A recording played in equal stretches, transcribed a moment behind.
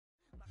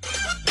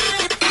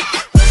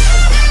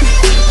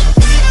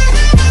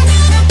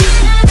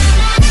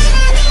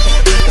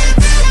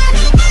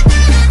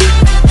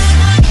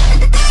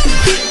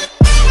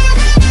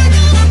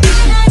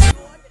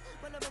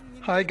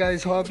Hi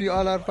guys, hope you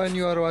all are fine.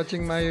 You are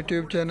watching my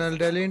YouTube channel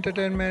Daily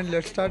Entertainment.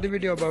 Let's start the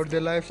video about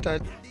the lifestyle.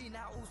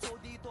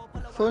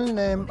 Full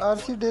name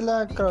Archie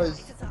Dela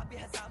Cruz.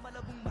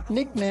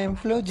 Nickname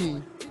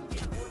Floji.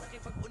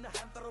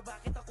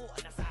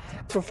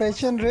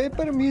 Profession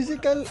rapper,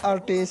 musical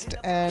artist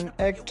and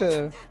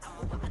actor.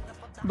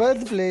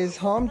 Birthplace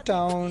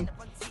hometown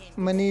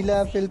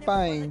Manila,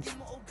 Philippines.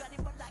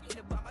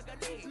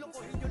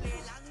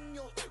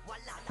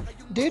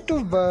 Date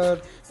of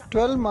birth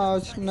 12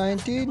 March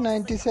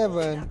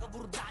 1997.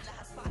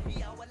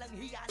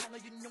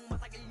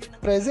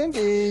 Present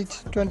age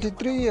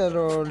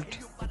 23-year-old.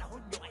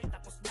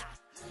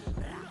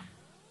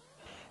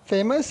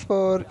 Famous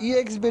for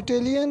EX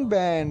Battalion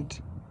Band.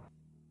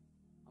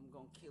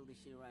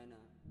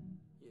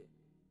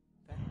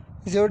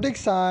 Zodiac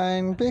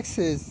sign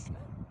Pisces.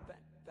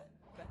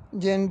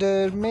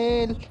 Gender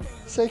male.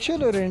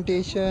 Sexual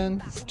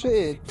orientation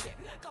straight.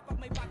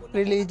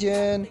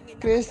 Religion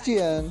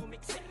Christian.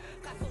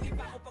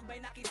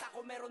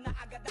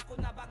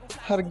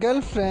 Her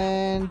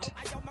girlfriend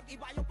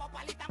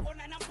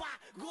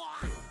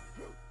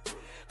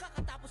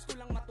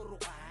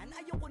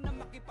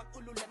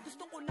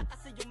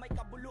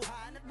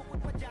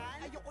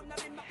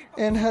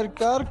and her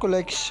car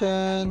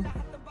collection.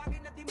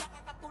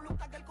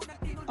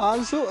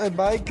 Also a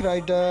bike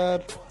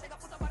rider.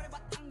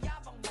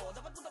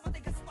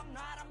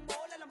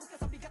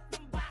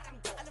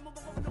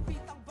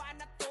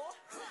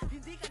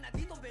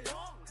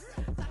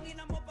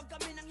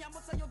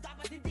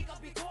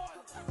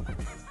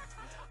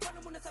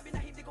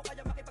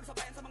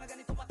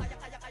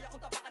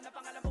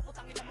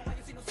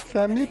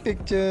 Family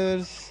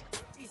pictures.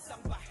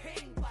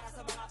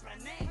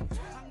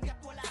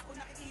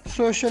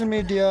 Social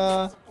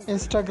media.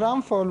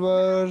 Instagram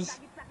followers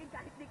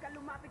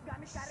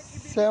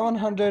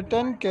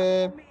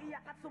 710k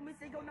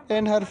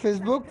and her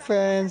Facebook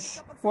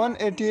fans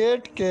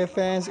 188k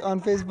fans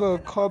on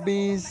Facebook.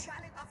 Hobbies: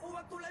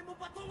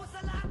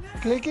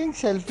 clicking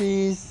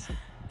selfies,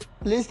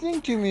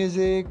 listening to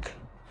music.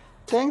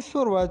 Thanks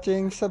for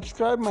watching.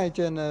 Subscribe my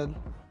channel.